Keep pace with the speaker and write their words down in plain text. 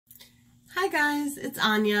Hi guys, it's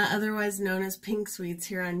Anya, otherwise known as Pink Sweets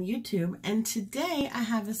here on YouTube, and today I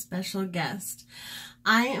have a special guest.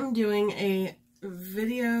 I am doing a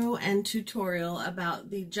video and tutorial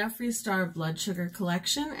about the Jeffree Star blood sugar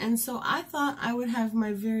collection, and so I thought I would have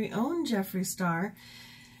my very own Jeffree Star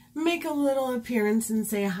make a little appearance and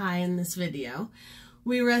say hi in this video.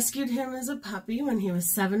 We rescued him as a puppy when he was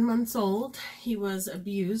 7 months old. He was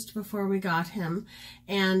abused before we got him,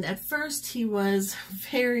 and at first he was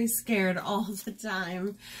very scared all the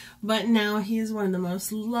time, but now he is one of the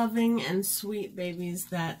most loving and sweet babies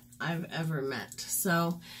that I've ever met.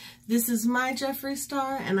 So this is my Jeffree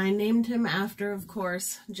Star, and I named him after, of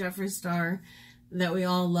course, Jeffree Star that we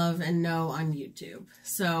all love and know on YouTube.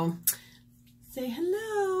 So say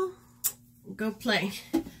hello. Go play.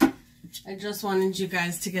 I just wanted you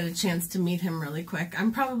guys to get a chance to meet him really quick.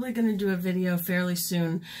 I'm probably going to do a video fairly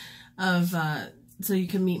soon of so you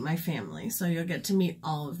can meet my family. So you'll get to meet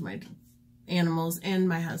all of my animals and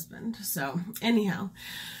my husband. So anyhow,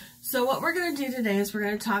 so what we're going to do today is we're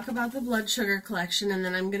going to talk about the blood sugar collection, and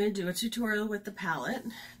then I'm going to do a tutorial with the palette.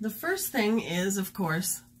 The first thing is, of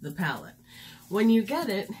course, the palette. When you get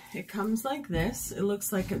it, it comes like this. It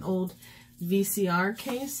looks like an old VCR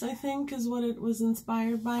case, I think, is what it was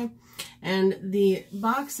inspired by. And the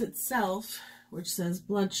box itself, which says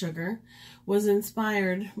blood sugar, was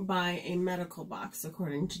inspired by a medical box,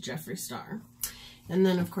 according to Jeffree Star. And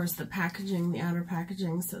then, of course, the packaging, the outer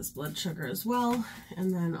packaging says blood sugar as well.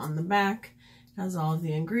 And then on the back has all of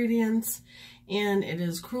the ingredients. And it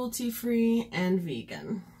is cruelty-free and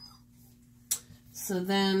vegan. So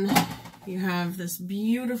then you have this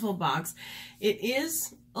beautiful box. It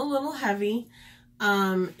is a little heavy.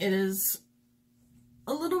 It is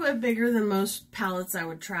a little bit bigger than most palettes I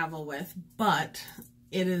would travel with, but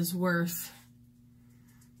it is worth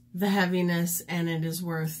the heaviness, and it is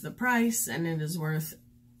worth the price, and it is worth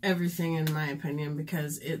everything in my opinion,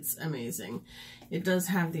 because it's amazing. It does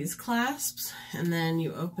have these clasps, and then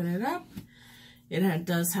you open it up. It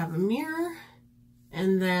does have a mirror,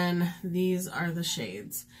 and then these are the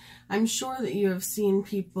shades. I'm sure that you have seen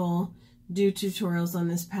people do tutorials on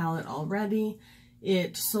this palette already.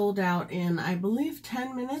 It sold out in, I believe,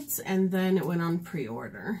 10 minutes, and then it went on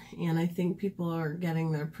pre-order. And I think people are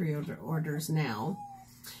getting their pre-order orders now.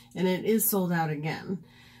 And it is sold out again.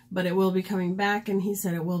 But it will be coming back, and he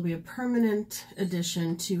said it will be a permanent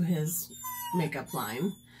addition to his makeup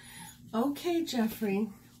line. Okay,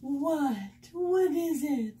 Jeffree, what? What is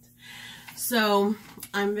it? So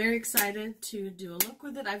I'm very excited to do a look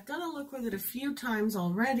with it. I've done a look with it a few times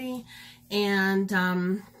already, and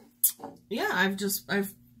yeah,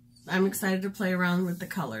 I'm excited to play around with the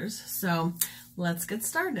colors. So let's get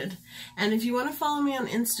started. And if you want to follow me on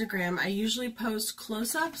Instagram, I usually post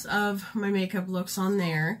close-ups of my makeup looks on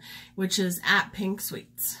there, which is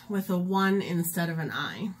 @PinkSweets with a 1 instead of an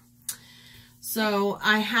I. So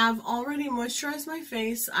I have already moisturized my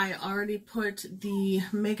face. I already put the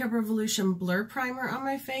Makeup Revolution Blur Primer on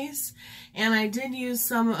my face, and I did use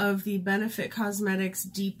some of the Benefit Cosmetics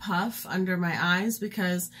Depuff under my eyes,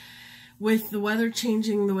 because with the weather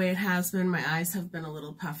changing the way it has been, my eyes have been a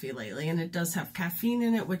little puffy lately, and it does have caffeine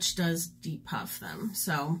in it, which does depuff them.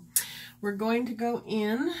 So we're going to go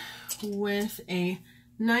in with a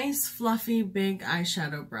nice fluffy big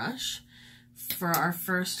eyeshadow brush for our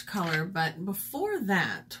first color, but before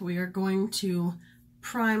that we are going to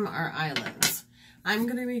prime our eyelids. I'm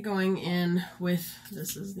going to be going in with,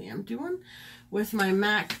 this is the empty one, with my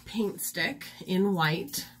MAC paint stick in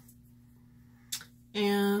white,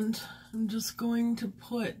 and I'm just going to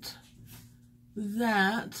put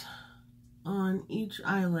that on each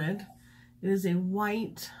eyelid. It is a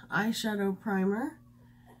white eyeshadow primer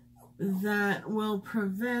that will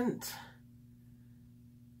prevent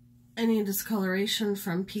any discoloration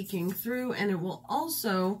from peeking through, and it will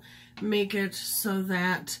also make it so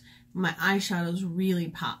that my eyeshadows really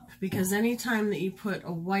pop, because anytime that you put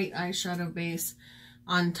a white eyeshadow base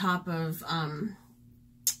on top of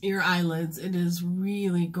your eyelids, it is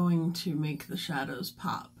really going to make the shadows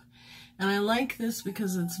pop. And I like this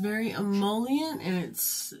because it's very emollient, and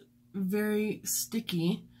it's very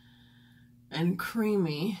sticky and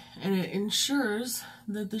creamy, and it ensures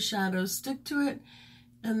that the shadows stick to it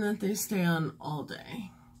and that they stay on all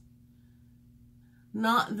day.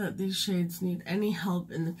 Not that these shades need any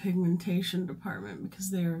help in the pigmentation department,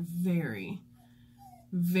 because they are very,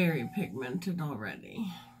 very pigmented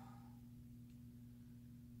already.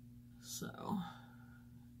 So,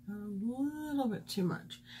 a little bit too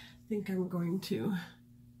much. I think I'm going to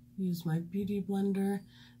use my Beauty Blender.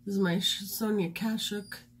 This is my Sonia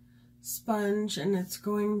Kashuk sponge, and it's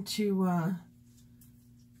going to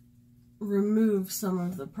remove some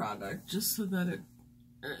of the product just so that it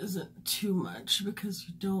isn't too much, because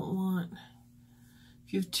you don't want,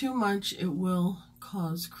 if you have too much, it will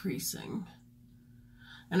cause creasing.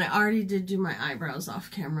 And I already did do my eyebrows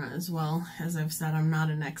off camera as well. As I've said, I'm not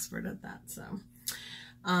an expert at that. So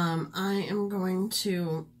I am going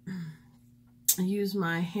to use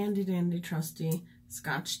my handy dandy trusty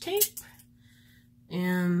Scotch tape.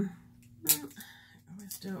 And I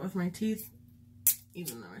always do it with my teeth,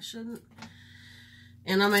 even though I shouldn't.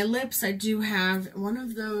 And on my lips, I do have one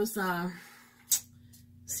of those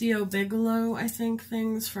C.O. Bigelow, I think,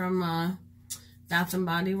 things from Bath and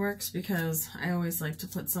Body Works, because I always like to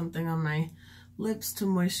put something on my lips to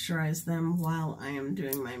moisturize them while I am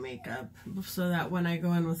doing my makeup, so that when I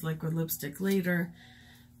go in with liquid lipstick later,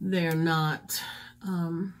 they're not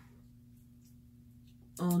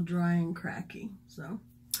all dry and cracky. So,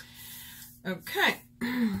 okay.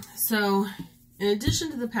 So, in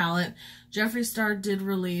addition to the palette, Jeffree Star did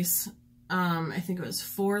release, I think it was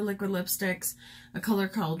 4 liquid lipsticks, a color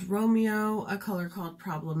called Romeo, a color called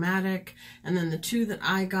Problematic, and then the 2 that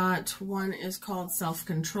I got, one is called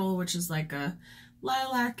Self-Control, which is like a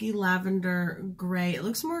lilac-y lavender gray. It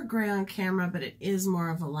looks more gray on camera, but it is more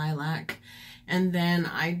of a lilac. And then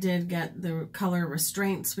I did get the color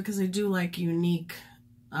Restraints, because I do like unique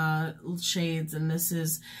shades, and this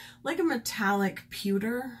is like a metallic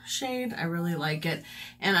pewter shade. I really like it.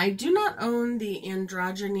 And I do not own the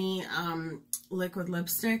Androgyny liquid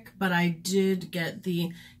lipstick, but I did get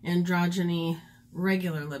the Androgyny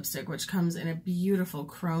regular lipstick, which comes in a beautiful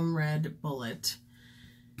chrome red bullet.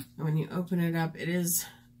 And when you open it up, it is,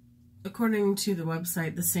 according to the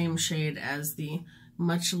website, the same shade as the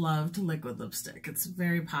much loved liquid lipstick. It's a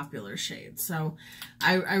very popular shade. So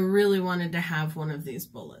I really wanted to have one of these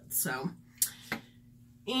bullets. So,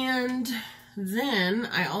 and then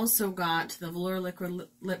I also got the Velour Liquid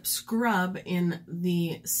Lip Scrub in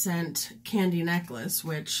the scent Candy Necklace,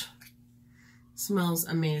 which smells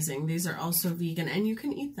amazing. These are also vegan, and you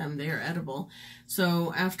can eat them. They are edible.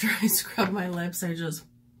 So after I scrub my lips,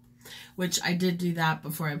 which I did do that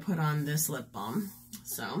before I put on this lip balm.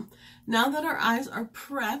 So now that our eyes are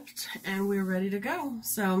prepped and we're ready to go.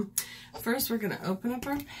 So first we're going to open up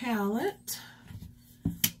our palette,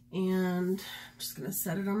 and I'm just going to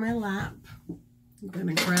set it on my lap. I'm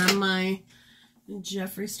going to grab my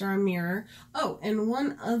Jeffree Star mirror. Oh, and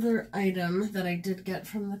one other item that I did get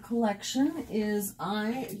from the collection is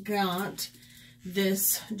I got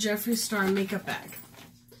this Jeffree Star makeup bag.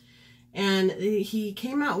 And he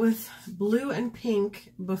came out with blue and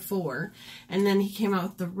pink before, and then he came out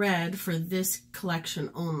with the red for this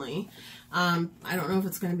collection only. I don't know if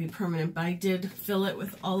it's going to be permanent, but I did fill it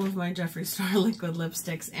with all of my Jeffree Star liquid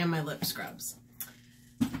lipsticks and my lip scrubs.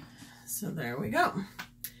 So there we go.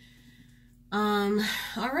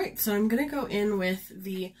 Alright, so I'm going to go in with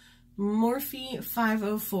the Morphe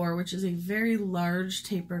 504, which is a very large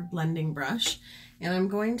tapered blending brush. And I'm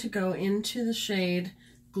going to go into the shade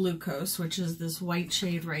Glucose, which is this white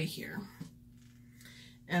shade right here.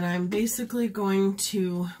 And I'm basically going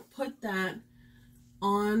to put that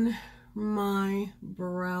on my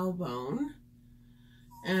brow bone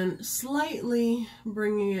and slightly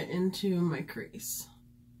bringing it into my crease.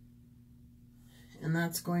 And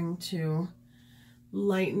that's going to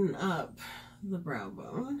lighten up the brow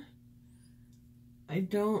bone. I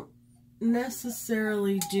don't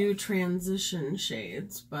necessarily do transition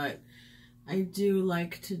shades, but I do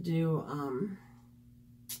like to do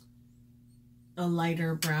a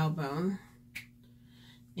lighter brow bone.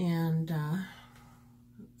 And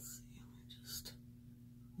let's see,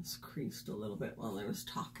 this creased a little bit while I was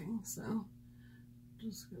talking, so I'm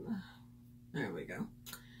just gonna, there we go.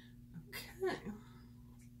 Okay.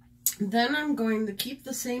 Then I'm going to keep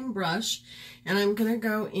the same brush, and I'm going to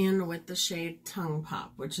go in with the shade Tongue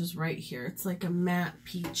Pop, which is right here. It's like a matte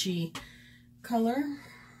peachy color.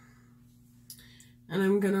 And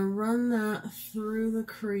I'm going to run that through the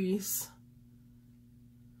crease.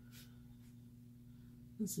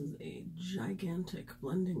 This is a gigantic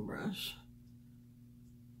blending brush.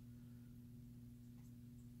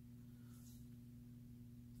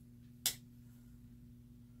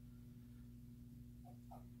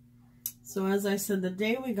 So as I said, the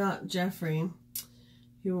day we got Jeffree,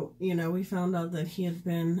 we found out that he had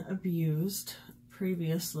been abused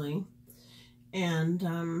previously. And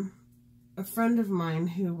a friend of mine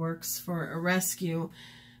who works for a rescue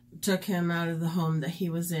took him out of the home that he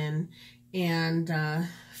was in, and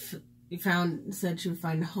said she would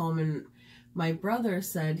find a home, and my brother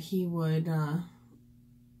said he would,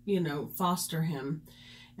 foster him.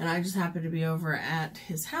 And I just happened to be over at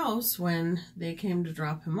his house when they came to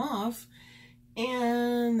drop him off,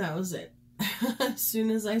 And that was it. As soon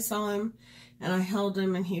as I saw him and I held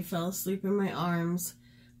him and he fell asleep in my arms,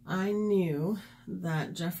 I knew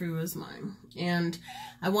that Jeffree was mine. And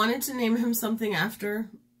I wanted to name him something after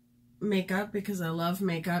makeup because I love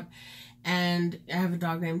makeup. And I have a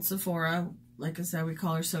dog named Sephora. Like I said, we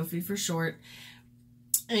call her Sophie for short.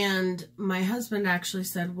 And my husband actually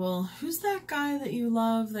said, well, who's that guy that you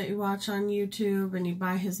love, that you watch on YouTube and you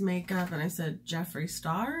buy his makeup? And I said, Jeffree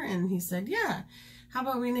Star. And he said, yeah, how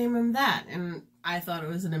about we name him that? And I thought it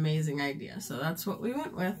was an amazing idea. So that's what we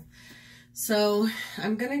went with. So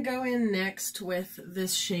I'm going to go in next with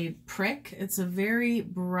this shade Prick. It's a very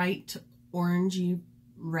bright orangey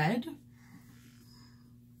red.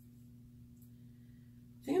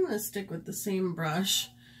 I think I'm going to stick with the same brush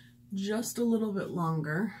just a little bit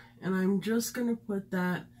longer, and I'm just going to put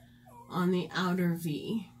that on the outer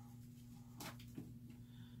V,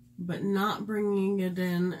 but not bringing it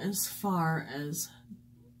in as far as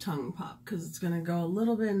Tongue Pop, because it's going to go a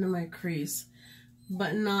little bit into my crease,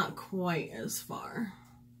 but not quite as far.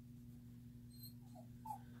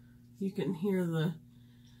 You can hear the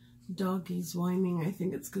doggies whining. I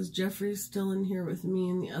think it's because Jeffree's still in here with me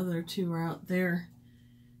and the other two are out there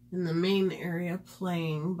in the main area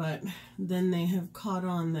playing, but then they have caught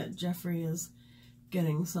on that Jeffree is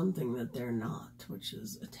getting something that they're not, which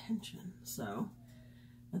is attention. So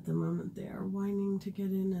at the moment they are whining to get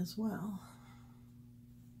in as well.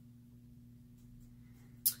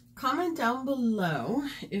 Comment down below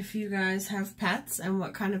if you guys have pets and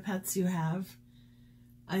what kind of pets you have.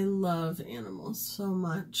 I love animals so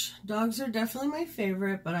much. Dogs are definitely my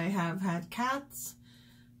favorite, but I have had cats.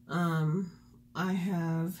 I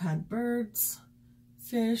have had birds,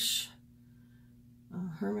 fish,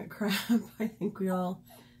 hermit crab. I think we all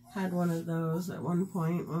had one of those at one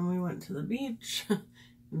point when we went to the beach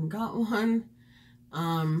and got one.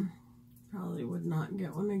 Probably would not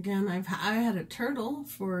get one again. I had a turtle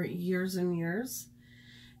for years and years.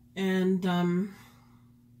 And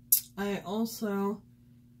I also,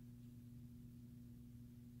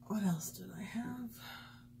 what else did I have?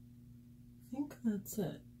 I think that's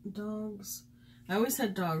it. Dogs. I always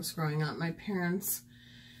had dogs growing up. My parents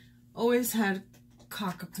always had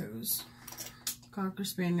cockapoos, Cocker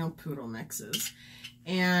Spaniel Poodle mixes.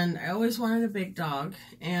 And I always wanted a big dog,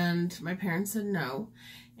 and my parents said no.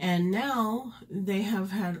 And now they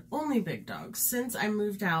have had only big dogs. Since I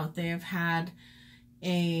moved out, they have had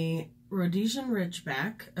a Rhodesian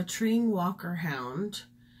Ridgeback, a Treeing Walker Hound,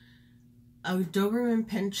 a Doberman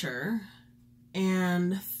Pinscher,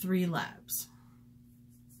 and 3 Labs.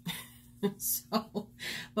 So,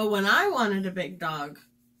 but when I wanted a big dog,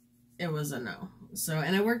 it was a no. So,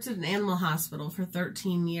 and I worked at an animal hospital for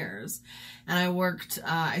 13 years, and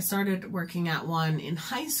I started working at one in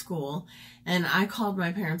high school, and I called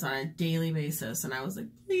my parents on a daily basis, and I was like,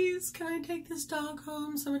 please, can I take this dog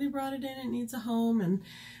home? Somebody brought it in, it needs a home, and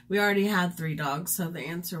we already had 3 dogs, so the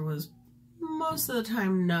answer was most of the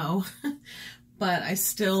time no, but I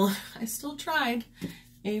still tried,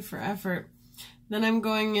 A for effort. Then I'm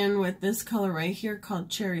going in with this color right here called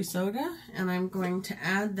Cherry Soda, and I'm going to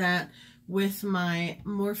add that with my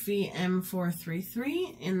Morphe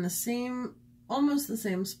M433 in the same, almost the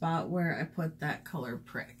same spot where I put that color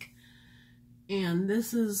Prick. And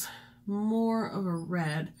this is more of a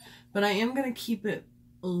red, but I am going to keep it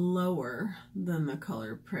lower than the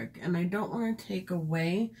color Prick, and I don't want to take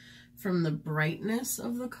away from the brightness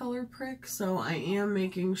of the color Prick, so I am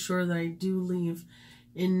making sure that I do leave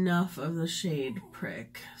enough of the shade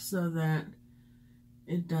Prick so that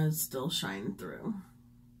it does still shine through.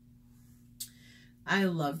 I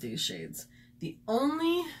love these shades. The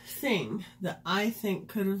only thing that I think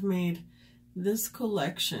could have made this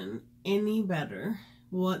collection any better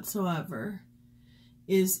whatsoever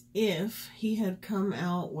is if he had come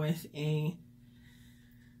out with a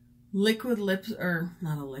liquid lip, or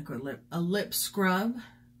not a liquid lip, a lip scrub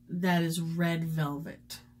that is red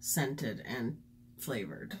velvet scented and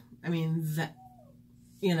flavored. I mean, that,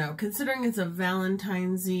 you know, considering it's a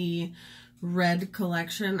Valentine's-y red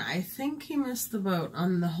collection, I think he missed the boat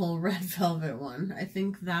on the whole red velvet one. I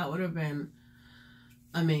think that would have been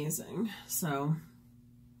amazing. So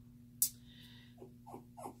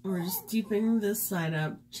we're just deepening this side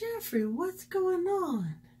up. Jeffree, what's going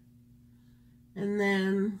on? And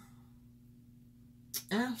then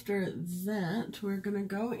after that, we're gonna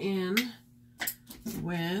go in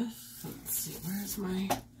with, let's see, where's my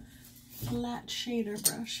flat shader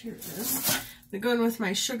brush? Here it is. I'm going with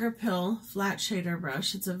my Sugar Pill flat shader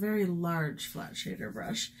brush. It's a very large flat shader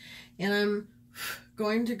brush. And I'm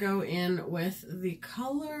going to go in with the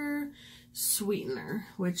color Sweetener,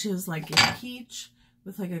 which is like a peach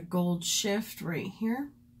with like a gold shift right here.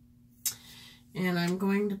 And I'm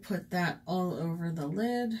going to put that all over the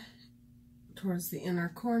lid towards the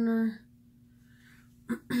inner corner.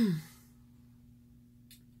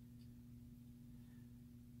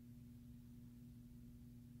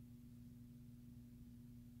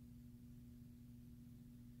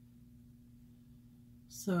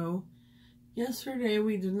 So yesterday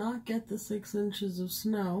we did not get the 6 inches of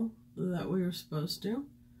snow that we were supposed to.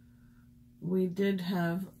 We did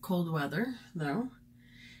have cold weather though.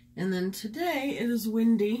 And then today it is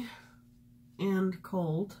windy and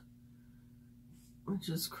cold, which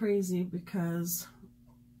is crazy because,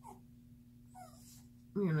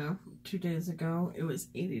 you know, 2 days ago it was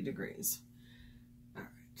 80 degrees. All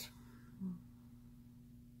right.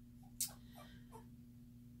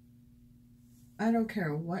 I don't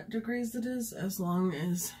care what degrees it is as long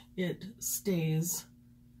as it stays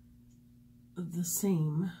the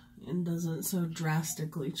same and doesn't so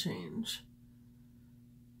drastically change.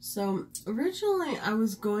 So originally I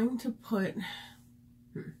was going to put an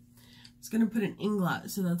inglot,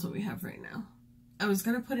 so that's what we have right now. I was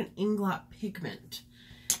going to put an inglot pigment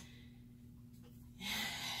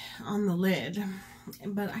on the lid,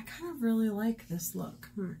 but I kind of really like this look.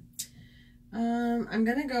 I'm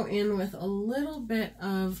going to go in with a little bit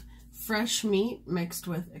of fresh meat mixed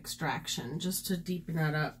with extraction just to deepen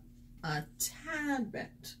that up a tad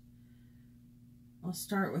bit. I'll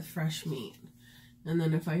start with fresh meat, and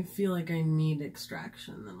then if I feel like I need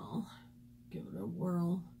extraction, then I'll give it a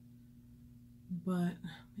whirl. But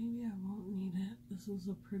maybe I won't need it. This is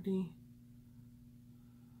a pretty,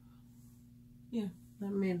 yeah,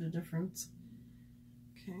 that made a difference.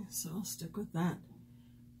 Okay, so I'll stick with that.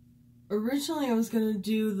 Originally I was going to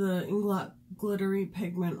do the inglot glittery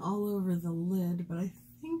pigment all over the lid, but I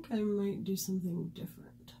think I might do something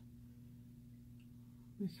different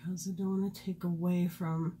because I don't want to take away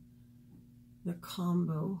from the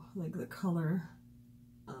combo, like the color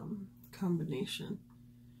combination.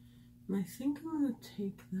 And I think I'm going to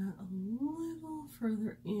take that a little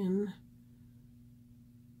further in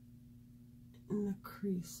the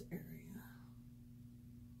crease area.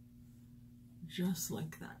 Just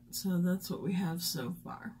like that. So that's what we have so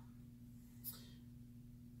far.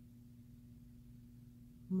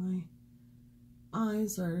 My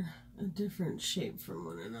eyes are a different shape from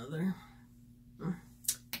one another.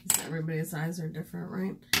 Everybody's eyes are different,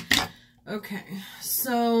 right? Okay,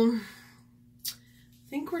 so I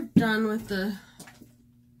think we're done with the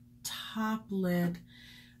top lid.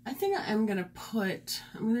 I think I'm going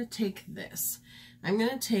to take this. I'm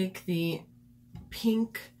going to take the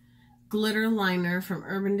pink glitter liner from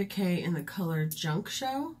Urban Decay in the color Junk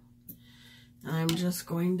Show. And I'm just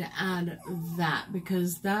going to add that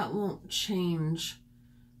because that won't change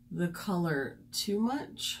the color too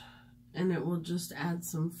much. And it will just add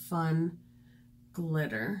some fun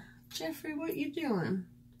glitter. Jeffree, what you doing?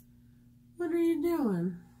 What are you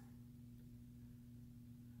doing?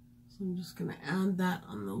 So I'm just going to add that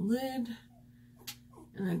on the lid.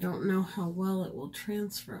 And I don't know how well it will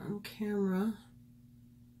transfer on camera,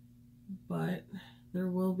 but there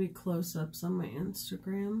will be close-ups on my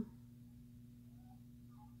Instagram.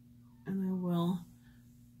 And I will,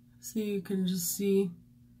 so you can just see,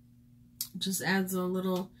 just adds a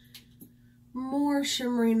little more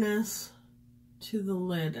shimmeriness to the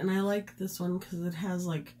lid. And I like this one because it has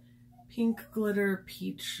like pink glitter,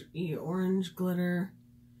 peachy orange glitter,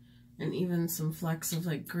 and even some flecks of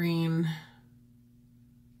like green.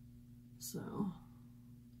 So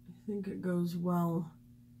I think it goes well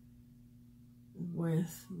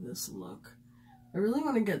with this look. I really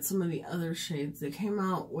want to get some of the other shades they came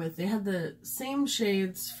out with. They had the same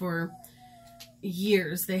shades for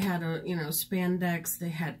years. They had a, you know, spandex, they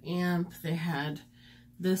had amp, they had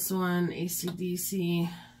this one, AC/DC,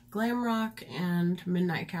 Glam Rock, and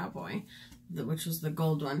Midnight Cowboy, which was the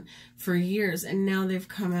gold one, for years. And now they've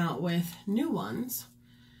come out with new ones,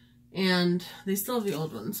 and they still have the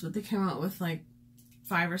old ones, but they came out with like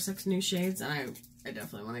 5 or 6 new shades, and I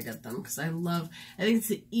definitely want to get them because I think it's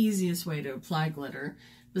the easiest way to apply glitter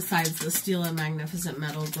besides the Steel and Magnificent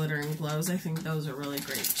Metal glitter and glows. I think those are really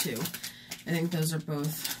great too. I think those are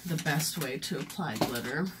both the best way to apply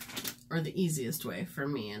glitter, or the easiest way for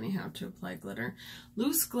me anyhow to apply glitter.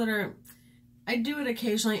 Loose glitter, I do it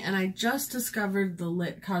occasionally, and I just discovered the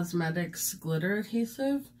Lit Cosmetics glitter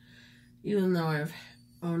adhesive, even though I've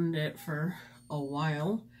owned it for a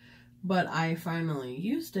while, but I finally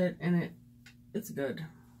used it, and it's good.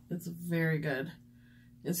 It's very good.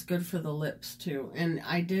 It's good for the lips too. And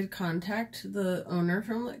I did contact the owner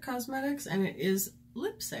from Lit Cosmetics, and it is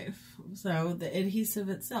lip safe, so the adhesive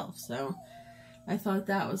itself. So I thought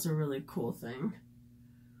that was a really cool thing.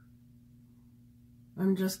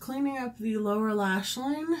 I'm just cleaning up the lower lash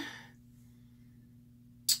line,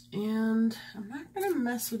 and I'm not going to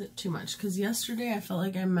mess with it too much because yesterday I felt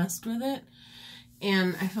like I messed with it,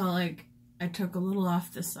 and I felt like I took a little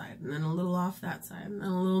off this side, and then a little off that side, and then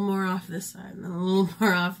a little more off this side, and then a little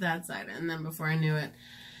more off that side, and then before I knew it,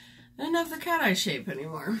 I didn't have the cat eye shape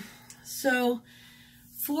anymore. So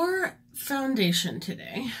for foundation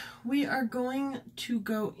today, we are going to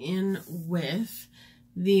go in with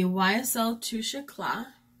the YSL Touche Eclat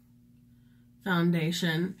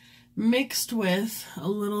foundation mixed with a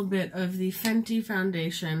little bit of the Fenty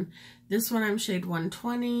foundation. This one I'm shade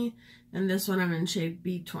 120, and this one I'm in shade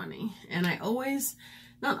B20. And I always,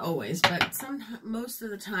 not always, but most of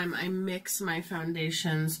the time I mix my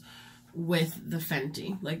foundations with the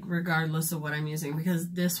Fenty, like regardless of what I'm using,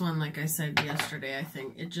 because this one, like I said yesterday, I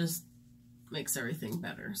think it just makes everything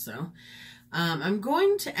better. So I'm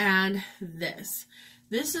going to add this.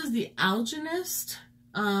 This is the Algenist,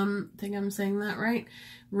 I think I'm saying that right,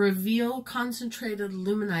 Reveal Concentrated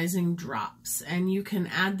Luminizing Drops. And you can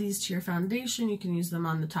add these to your foundation. You can use them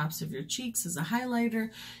on the tops of your cheeks as a highlighter.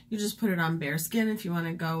 You just put it on bare skin if you want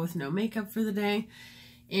to go with no makeup for the day.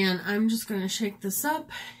 And I'm just going to shake this up,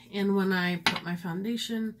 and when I put my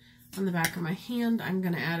foundation on the back of my hand, I'm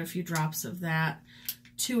going to add a few drops of that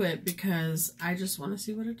to it because I just want to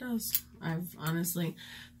see what it does. I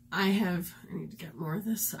need to get more of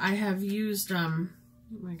this. I have used, oh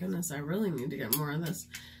my goodness, I really need to get more of this.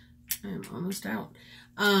 I am almost out.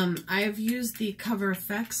 I have used the Cover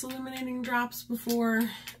FX illuminating drops before,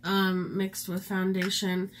 mixed with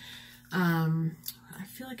foundation. I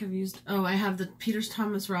feel like I've used, oh, I have the Peters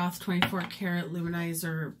Thomas Roth 24 karat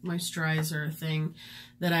luminizer moisturizer thing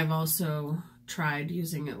that I've also tried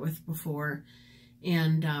using it with before,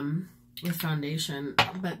 and with foundation,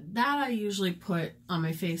 but that I usually put on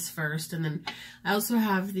my face first. And then I also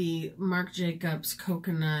have the Marc Jacobs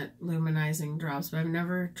coconut luminizing drops, but I've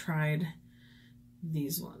never tried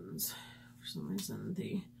these ones. For some reason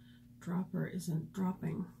the dropper isn't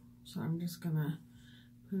dropping, so I'm just gonna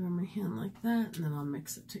put it on my hand like that, and then I'll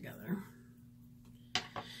mix it together.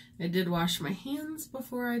 I did wash my hands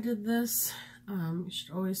before I did this. You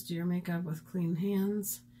should always do your makeup with clean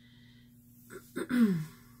hands.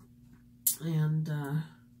 And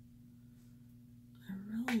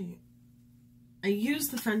I use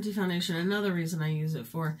the Fenty foundation. Another reason I use it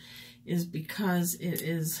for is because it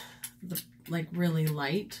is like really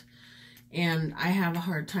light, and I have a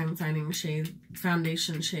hard time finding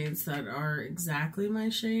foundation shades that are exactly my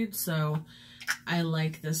shade. So I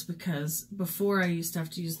like this because before I used to have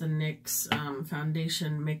to use the NYX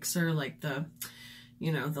foundation mixer, like the,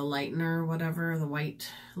 you know, the lightener, whatever, the white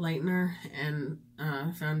lightener and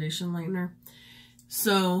foundation lightener.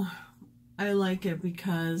 So I like it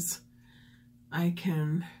because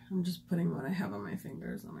I'm just putting what I have on my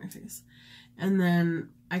fingers on my face, and then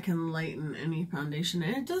I can lighten any foundation,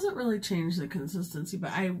 and it doesn't really change the consistency,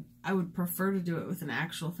 but I would prefer to do it with an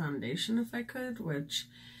actual foundation if I could, which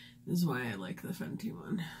is why I like the Fenty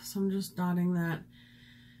one. So I'm just dotting that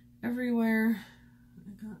everywhere.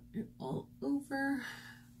 I got it all over.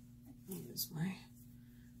 I'll use my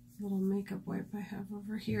little makeup wipe I have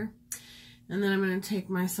over here. And then I'm going to take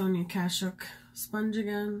my Sonia Kashuk sponge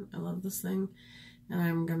again. I love this thing. And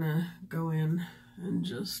I'm going to go in and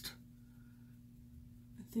just,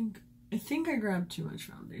 I think I grabbed too much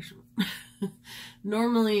foundation.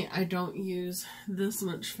 Normally I don't use this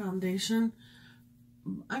much foundation.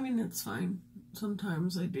 I mean, it's fine.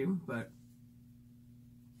 Sometimes I do, but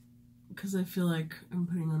because I feel like I'm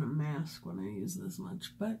putting on a mask when I use this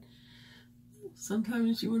much, but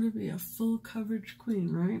sometimes you want to be a full coverage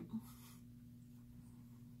queen, right?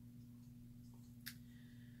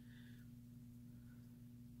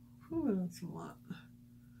 Ooh, that's a lot.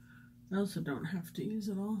 I also don't have to use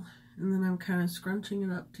it all. And then I'm kind of scrunching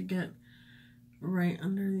it up to get right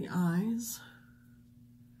under the eyes.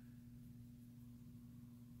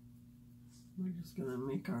 We're just gonna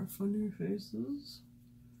make our funny faces.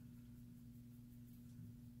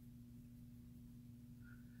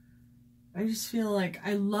 I just feel like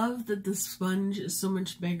I love that the sponge is so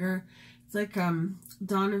much bigger. It's like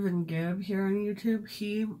Donovan Gibb here on YouTube.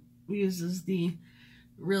 He uses the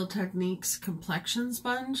Real Techniques complexion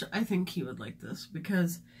sponge. I think he would like this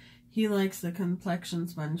because he likes the complexion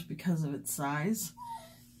sponge because of its size.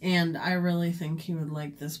 And I really think he would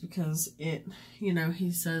like this because it, you know,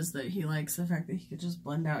 he says that he likes the fact that he could just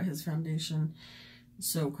blend out his foundation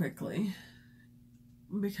so quickly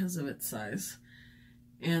because of its size.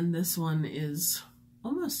 And this one is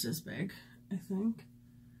almost as big, I think.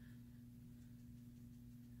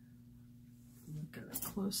 Look at it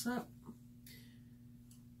close up.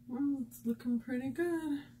 It's looking pretty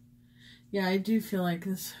good. Yeah, I do feel like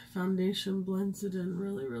this foundation blends it in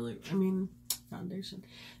really, foundation.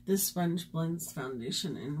 This sponge blends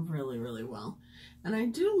foundation in really well. And I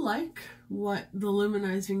do like what the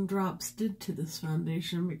luminizing drops did to this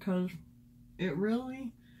foundation, because it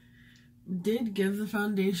really did give the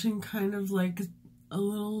foundation kind of like a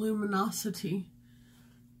little luminosity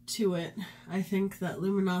to it. I think that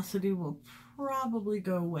luminosity will probably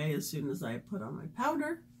go away as soon as I put on my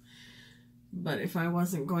powder. But if I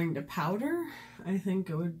wasn't going to powder, I think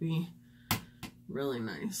it would be really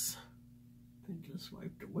nice. I just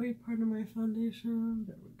wiped away part of my foundation.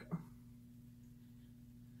 There we go.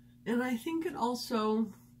 And I think it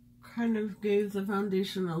also kind of gave the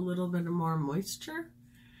foundation a little bit more moisture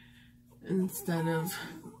instead of,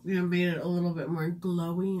 made it a little bit more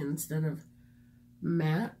glowy instead of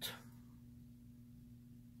matte.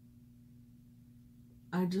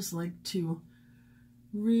 I just like to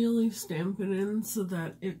really stamp it in so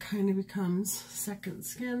that it kind of becomes second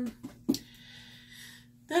skin.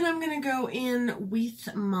 Then I'm going to go in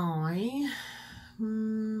with my,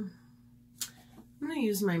 I'm going to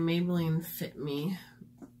use my Maybelline Fit Me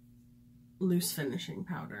loose finishing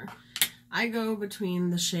powder. I go between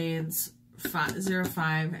the shades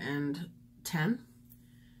 05 and 10.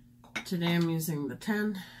 Today I'm using the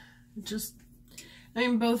 10.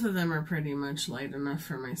 Both of them are pretty much light enough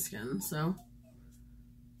for my skin, so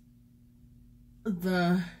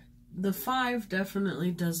the 5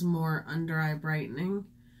 definitely does more under eye brightening.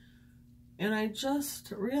 And I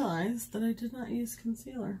just realized that I did not use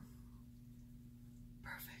concealer.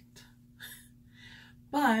 Perfect.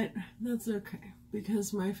 But that's okay,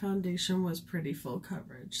 because my foundation was pretty full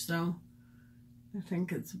coverage, so I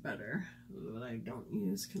think it's better that I don't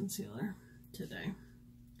use concealer today.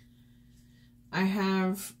 I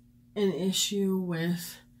have an issue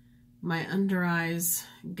with my under eyes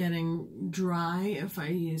getting dry if I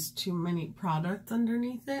use too many products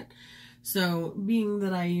underneath it. So being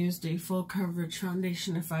that I used a full coverage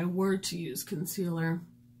foundation, if I were to use concealer,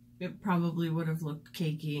 it probably would have looked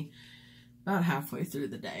cakey about halfway through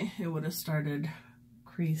the day. It would have started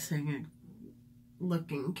creasing and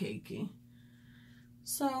looking cakey.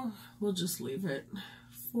 So we'll just leave it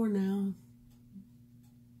for now.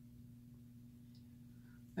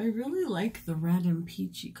 I really like the red and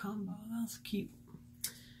peachy combo. That's cute.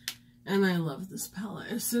 And I love this palette.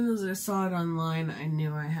 As soon as I saw it online, I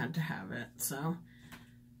knew I had to have it, so.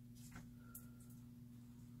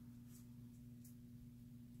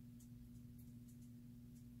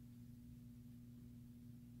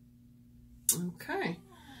 Okay.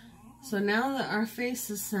 So now that our face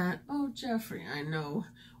is set, oh, Jeffree, I know.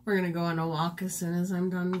 We're going to go on a walk as soon as I'm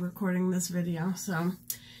done recording this video, so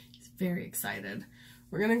he's very excited.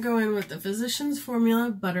 We're going to go in with the Physicians Formula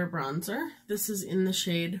Butter Bronzer. This is in the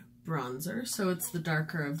shade Bronzer, so it's the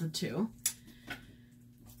darker of the two.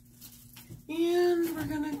 And we're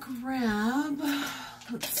going to grab,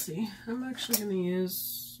 let's see, I'm actually going to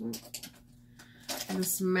use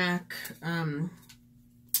this MAC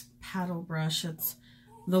paddle brush. It's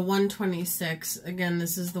the 126. Again,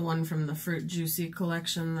 this is the one from the Fruit Juicy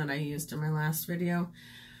collection that I used in my last video.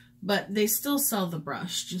 But they still sell the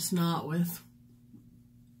brush, just not with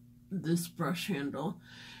this brush handle.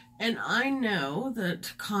 And I know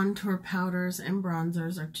that contour powders and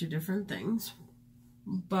bronzers are two different things,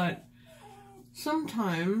 but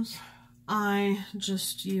sometimes I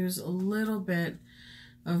just use a little bit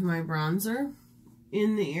of my bronzer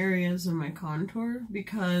in the areas of my contour,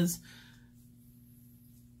 because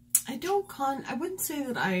I wouldn't say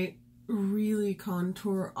that I really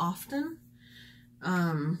contour often.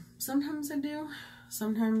 Sometimes I do.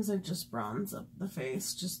 Sometimes I just bronze up the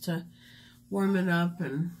face just to warm it up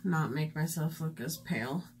and not make myself look as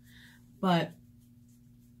pale. But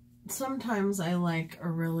sometimes I like a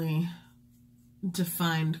really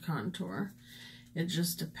defined contour. It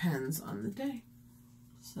just depends on the day.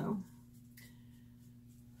 So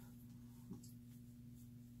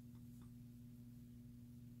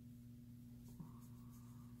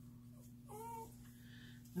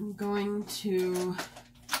I'm going to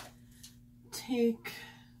take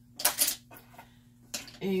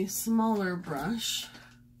a smaller brush.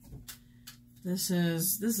 This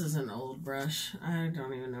is an old brush. I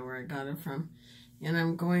don't even know where I got it from. And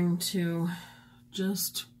I'm going to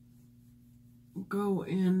just go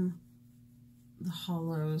in the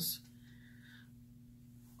hollows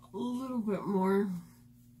a little bit more.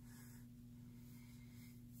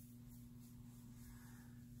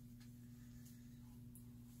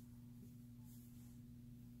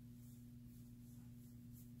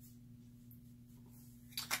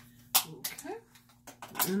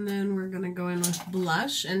 And then we're going to go in with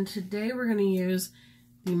blush. And today we're going to use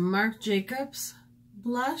the Marc Jacobs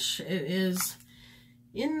blush. It is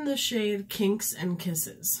in the shade Kinks and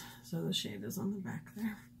Kisses. So the shade is on the back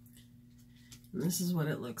there. And this is what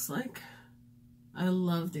it looks like. I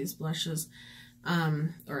love these blushes,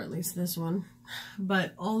 or at least this one.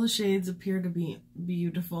 But all the shades appear to be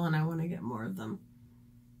beautiful, and I want to get more of them.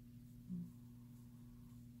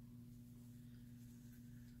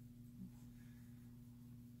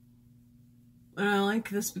 And I like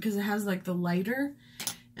this because it has like the lighter,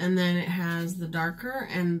 and then it has the darker,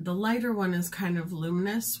 and the lighter one is kind of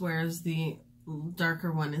luminous, whereas the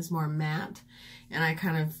darker one is more matte. And I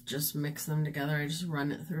kind of just mix them together. I just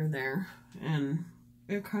run it through there, and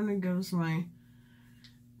it kind of gives my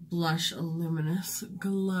blush a luminous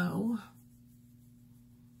glow.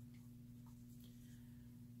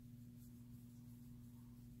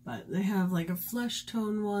 But they have like a flesh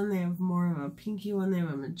tone one, they have more of a pinky one, they have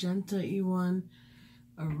a magenta-y one,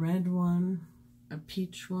 a red one, a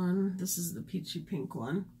peach one. This is the peachy pink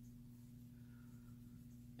one.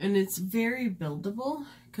 And it's very buildable,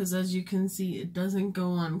 because as you can see, it doesn't go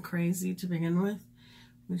on crazy to begin with,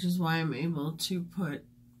 which is why I'm able to put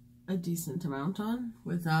a decent amount on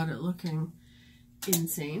without it looking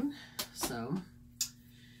insane. So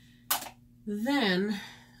then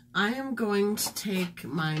I am going to take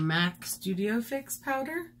my MAC Studio Fix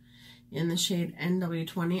powder in the shade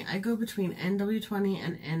NW20. I go between NW20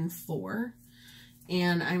 and N4.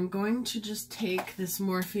 And I'm going to just take this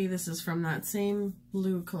Morphe. This is from that same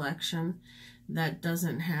blue collection that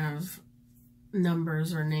doesn't have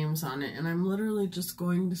numbers or names on it. And I'm literally just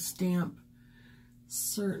going to stamp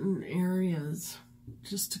certain areas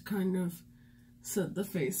just to kind of set the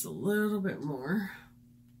face a little bit more.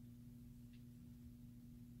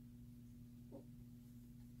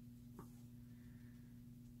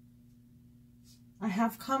 I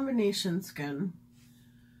have combination skin,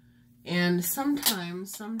 and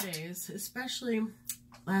sometimes, some days, especially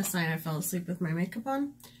last night, I fell asleep with my makeup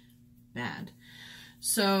on. Bad.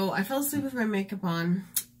 So I fell asleep with my makeup on,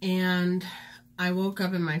 and I woke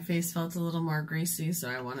up and my face felt a little more greasy, so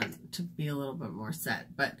I wanted to be a little bit more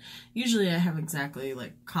set. But usually I have exactly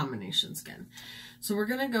like combination skin. So we're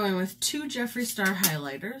going to go in with two Jeffree Star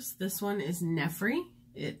highlighters. This one is Jeffree.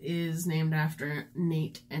 It is named after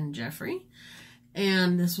Nate and Jeffree.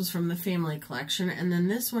 And this was from the Family Collection. And then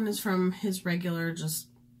this one is from his regular, just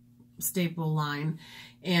staple line.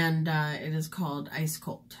 And it is called Ice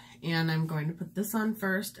Cold. And I'm going to put this on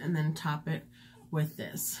first and then top it with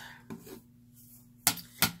this.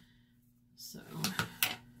 So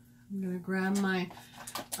I'm going to grab my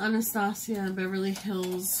Anastasia Beverly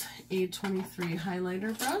Hills A23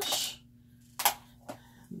 highlighter brush.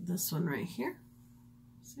 This one right here.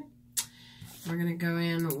 See? We're going to go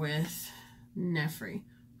in with Jeffree.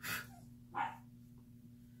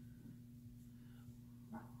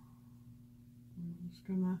 I'm just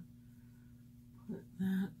gonna put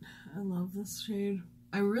that. I love this shade.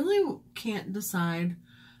 I really can't decide.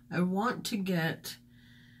 I want to get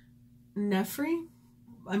Jeffree.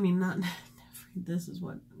 I mean, not Jeffree. This is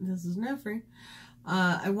Jeffree.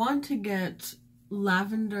 I want to get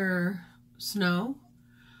Lavender Snow.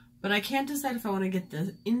 But I can't decide if I want to get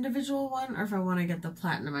the individual one or if I want to get the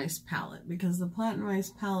Platinum Ice palette, because the Platinum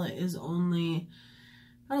Ice palette is only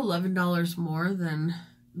about $11 more than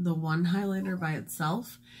the one highlighter by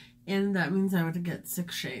itself, and that means I would get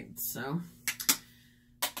 6 shades.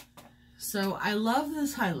 So I love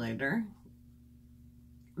this highlighter.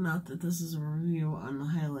 Not that this is a review on the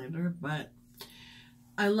highlighter, but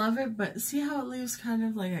I love it. But see how it leaves kind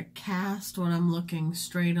of like a cast when I'm looking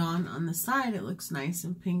straight on the side. It looks nice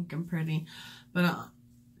and pink and pretty, but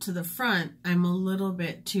to the front I'm a little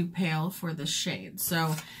bit too pale for the shade.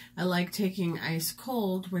 So I like taking Ice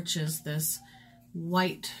Cold, which is this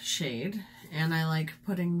white shade, and I like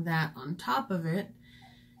putting that on top of it,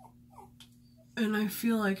 and I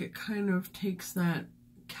feel like it kind of takes that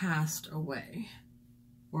cast away,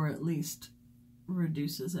 or at least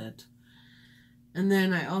reduces it. And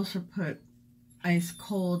then I also put Ice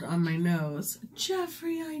Cold on my nose.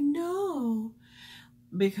 Jeffree, I know!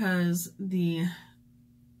 Because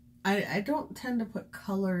I don't tend to put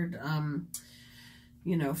colored,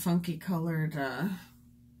 you know, funky colored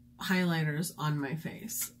highlighters on my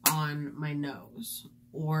face, on my nose,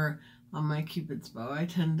 or on my Cupid's bow. I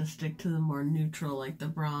tend to stick to the more neutral, like the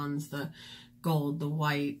bronze, the gold, the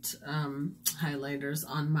white highlighters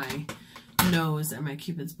on my nose and my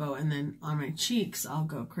Cupid's bow, and then on my cheeks I'll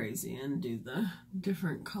go crazy and do the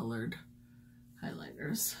different colored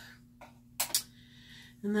highlighters.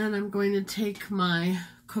 And then I'm going to take my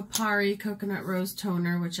Kopari Coconut Rose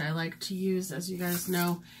Toner, which I like to use, as you guys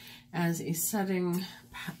know, as a setting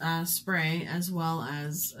spray as well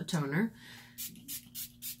as a toner.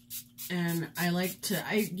 And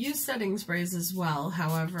I use setting sprays as well.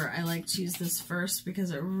 However, I like to use this first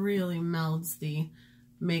because it really melds the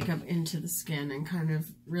makeup into the skin and kind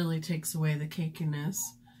of really takes away the cakiness.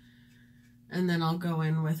 And then I'll go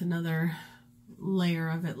in with another layer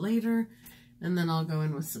of it later, and then I'll go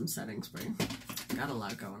in with some setting spray. Got a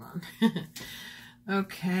lot going on.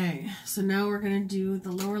 Okay, so now we're gonna do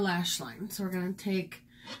the lower lash line. So I'm gonna take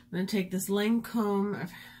this Lancome.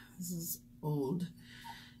 This is old.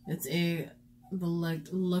 It's the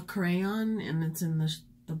Le Crayon, and it's in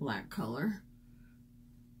the black color.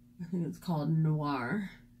 I think it's called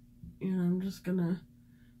Noir. And I'm just gonna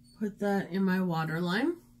put that in my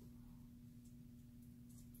waterline.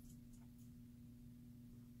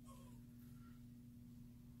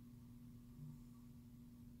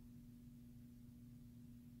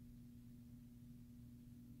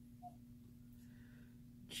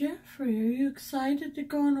 Jeffree, are you excited to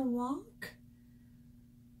go on a walk?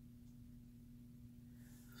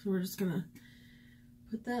 So we're just gonna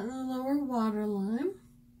put that in the lower waterline.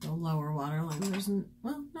 The lower waterline.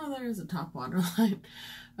 Well, no, there is a top waterline.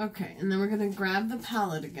 Okay, and then we're gonna grab the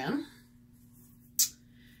palette again.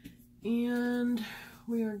 And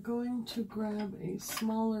we are going to grab a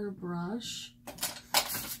smaller brush,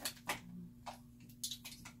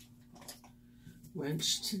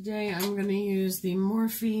 which today I'm going to use the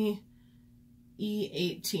Morphe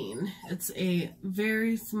E18. It's a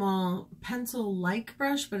very small pencil-like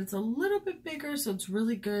brush, but it's a little bit bigger, so it's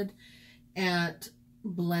really good at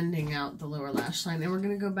blending out the lower lash line. And we're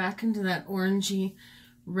going to go back into that orangey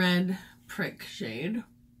red prick shade.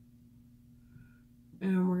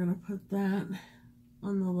 And we're going to put that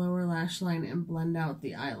on the lower lash line and blend out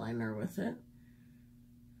the eyeliner with it.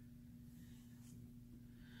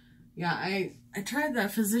 Yeah, I tried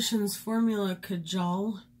that Physicians Formula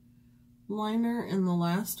Kajal liner in the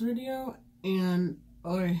last video, and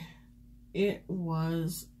it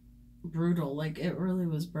was brutal. Like, it really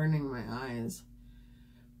was burning my eyes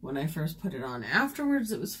when I first put it on.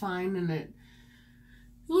 Afterwards, it was fine, and it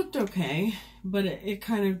looked okay, but it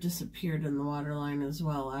kind of disappeared in the waterline as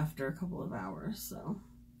well after a couple of hours, so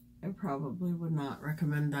I probably would not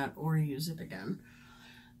recommend that or use it again.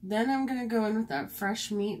 Then I'm going to go in with that Fresh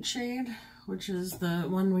Meat shade, which is the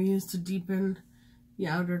one we use to deepen the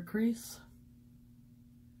outer crease.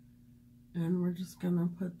 And we're just going to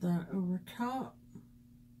put that over top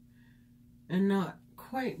and not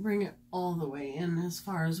quite bring it all the way in as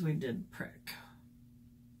far as we did prick.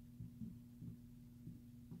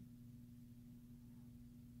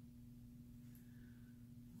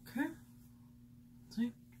 Okay.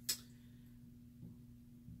 See?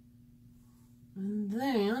 And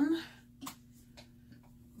then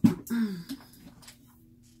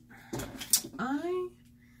I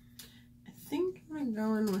think I'm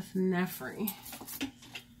going with Jeffree.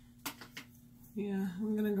 Yeah,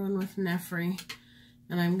 I'm going to go in with Jeffree,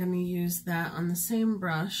 and I'm going to use that on the same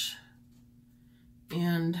brush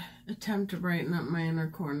and attempt to brighten up my inner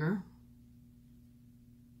corner.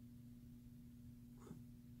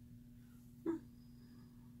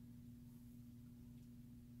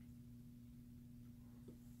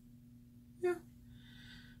 Yeah,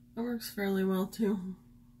 that works fairly well too.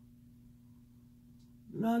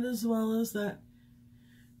 Not as well as that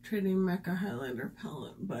Trading Mecca highlighter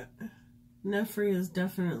palette, but Jeffree is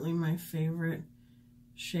definitely my favorite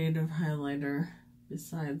shade of highlighter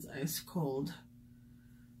besides Ice Cold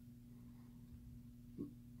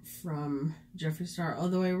from Jeffree Star.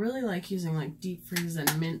 Although I really like using like Deep Freeze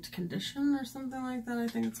and Mint Condition or something like that, I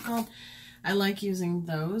think it's called. I like using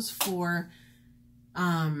those for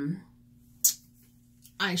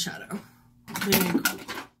eyeshadow.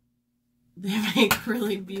 They make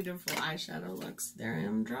really beautiful eyeshadow looks. There I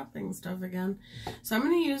am dropping stuff again. So I'm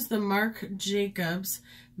going to use the Marc Jacobs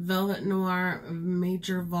Velvet Noir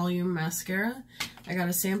Major Volume Mascara. I got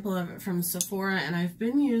a sample of it from Sephora, and I've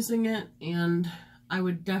been using it, and I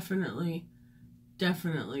would definitely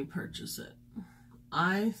purchase it.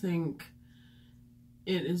 I think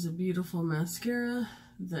it is a beautiful mascara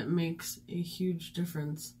that makes a huge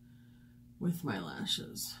difference with my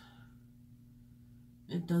lashes.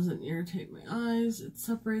 It doesn't irritate my eyes, it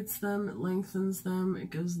separates them, it lengthens them, it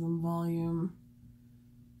gives them volume,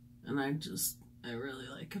 and I really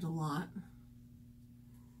like it a lot.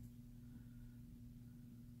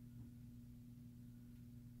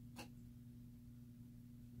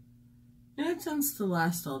 And it tends to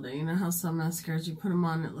last all day. You know how some mascaras, you put them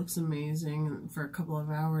on, it looks amazing for a couple of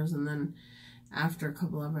hours, and then after a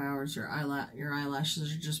couple of hours, your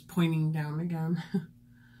eyelashes are just pointing down again.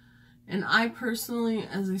 And I personally,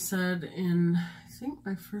 as I said in, I think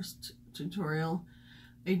my first tutorial,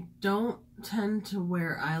 I don't tend to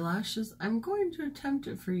wear eyelashes. I'm going to attempt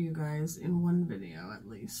it for you guys in one video at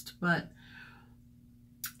least, but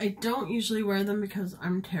I don't usually wear them because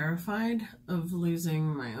I'm terrified of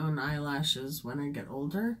losing my own eyelashes when I get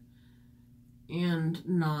older and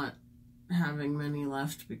not having many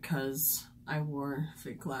left because I wore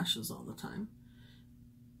fake lashes all the time.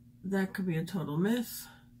 That could be a total myth,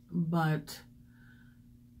 but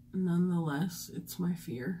nonetheless, it's my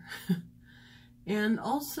fear. And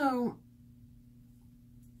also,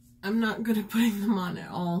 I'm not good at putting them on at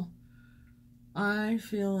all. I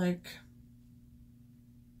feel like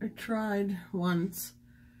I tried once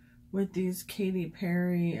with these Katy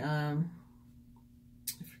Perry, I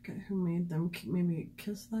forget who made them, maybe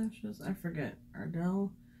Kiss Lashes? I forget,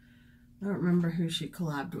 Ardell? I don't remember who she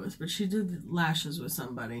collabed with, but she did lashes with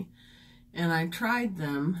somebody. And I tried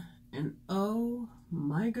them, and oh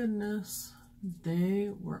my goodness, they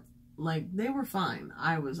were fine.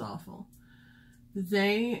 I was awful.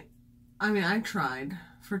 I tried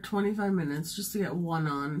for 25 minutes just to get one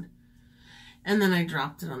on, and then I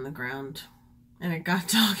dropped it on the ground, and it got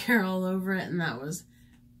dog hair all over it, and that was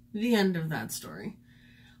the end of that story.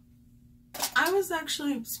 I was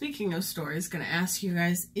actually, speaking of stories, going to ask you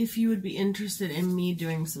guys if you would be interested in me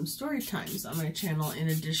doing some story times on my channel in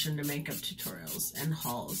addition to makeup tutorials and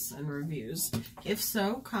hauls and reviews. If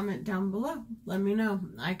so, comment down below. Let me know.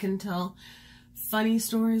 I can tell funny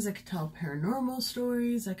stories, I could tell paranormal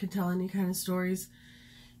stories, I could tell any kind of stories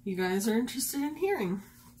you guys are interested in hearing.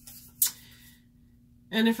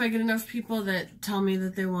 And if I get enough people that tell me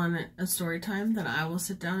that they want a story time, then I will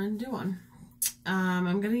sit down and do one.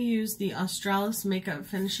 I'm going to use the Australis Makeup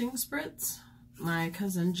Finishing Spritz. My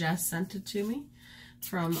cousin Jess sent it to me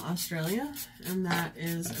from Australia, and that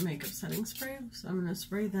is a makeup setting spray. So I'm going to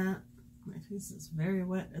spray that. My face is very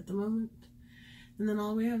wet at the moment. And then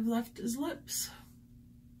all we have left is lips.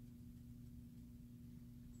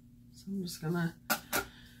 So I'm just going to...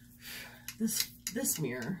 This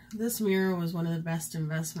mirror was one of the best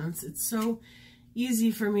investments. It's so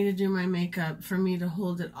easy for me to do my makeup, for me to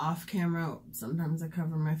hold it off camera. Sometimes I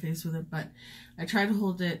cover my face with it, but I try to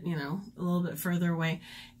hold it, you know, a little bit further away.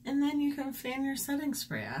 And then you can fan your setting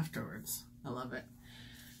spray afterwards. I love it.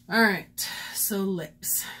 Alright, so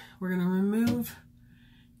lips. We're going to remove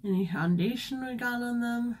any foundation we got on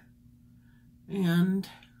them. And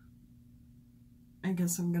I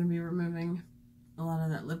guess I'm going to be removing a lot of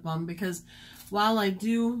that lip balm, because while I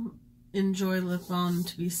do enjoy lip balm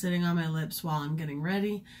to be sitting on my lips while I'm getting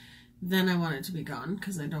ready, then I want it to be gone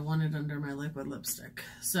because I don't want it under my liquid lipstick.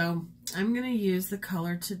 So I'm going to use the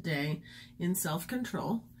color today in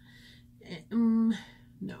Self-Control. No,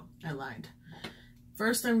 I lied.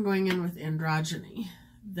 First I'm going in with Androgyny,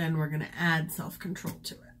 then we're going to add Self-Control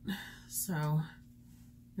to it. So I'm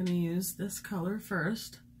going to use this color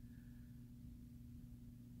first.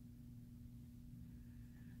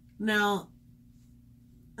 Now,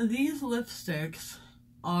 these lipsticks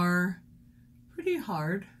are pretty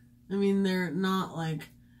hard. I mean, they're not like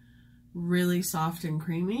really soft and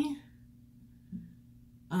creamy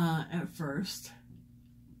at first,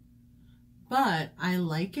 but I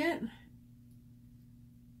like it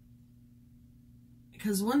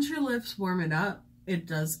because once your lips warm it up, it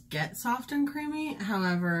does get soft and creamy.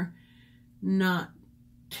 However, not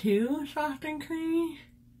too soft and creamy,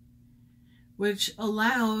 which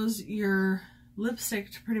allows your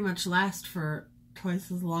lipstick to pretty much last for twice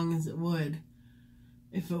as long as it would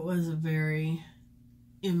if it was a very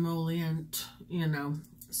emollient, you know,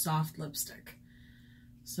 soft lipstick.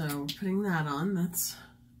 So putting that on, that's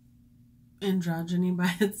Androgyny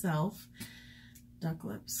by itself. Duck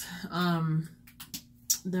lips.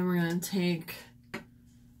 Then we're going to take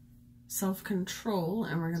Self-Control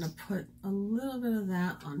and we're going to put a little bit of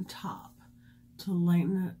that on top to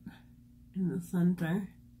lighten it in the center.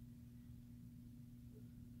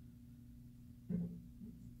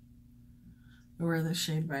 I wear this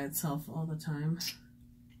shade by itself all the time.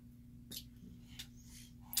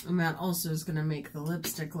 And that also is going to make the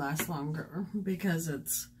lipstick last longer because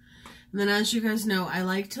it's... And then as you guys know, I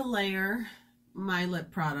like to layer my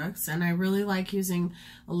lip products, and I really like using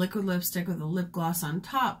a liquid lipstick with a lip gloss on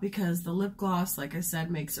top because the lip gloss, like I said,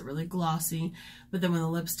 makes it really glossy. But then when the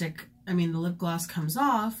lip gloss comes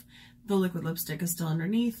off, the liquid lipstick is still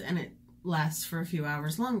underneath and it lasts for a few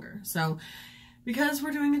hours longer. So because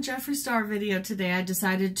we're doing a Jeffree Star video today, I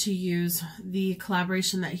decided to use the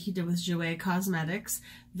collaboration that he did with Jouer Cosmetics.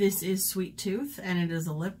 This is Sweet Tooth, and it is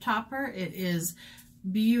a lip topper. It is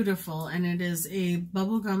beautiful, and it is a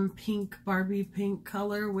bubblegum pink, Barbie pink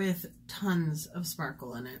color with tons of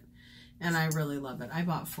sparkle in it. And I really love it. I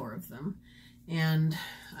bought 4 of them. And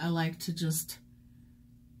I like to just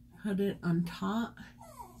put it on top.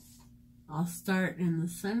 I'll start in the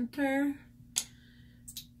center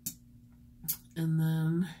and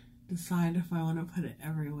then decide if I want to put it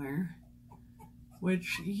everywhere,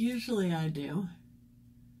 which usually I do.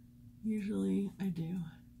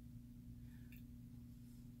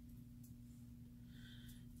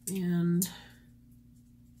 And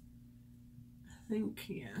I think,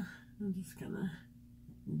 yeah, I'm just gonna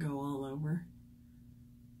go all over.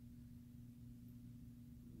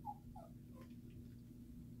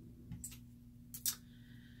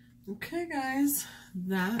 Okay, guys,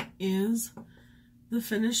 that is the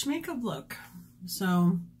finished makeup look.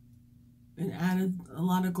 So it added a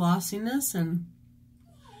lot of glossiness and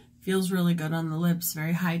feels really good on the lips,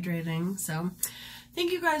 very hydrating. So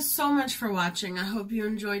thank you guys so much for watching. I hope you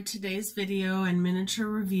enjoyed today's video and miniature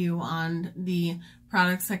review on the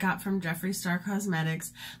products I got from Jeffree Star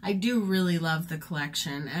Cosmetics. I do really love the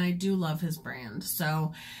collection, and I do love his brand.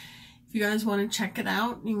 So if you guys want to check it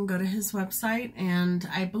out, you can go to his website, and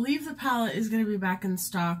I believe the palette is going to be back in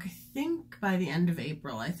stock, I think by the end of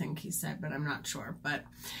April, I think he said, but I'm not sure. But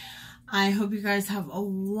I hope you guys have a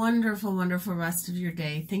wonderful, wonderful rest of your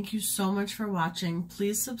day. Thank you so much for watching.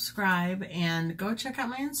 Please subscribe and go check out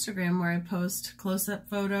my Instagram where I post close-up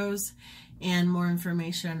photos and more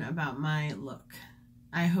information about my look.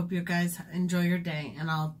 I hope you guys enjoy your day,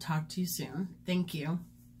 and I'll talk to you soon. Thank you.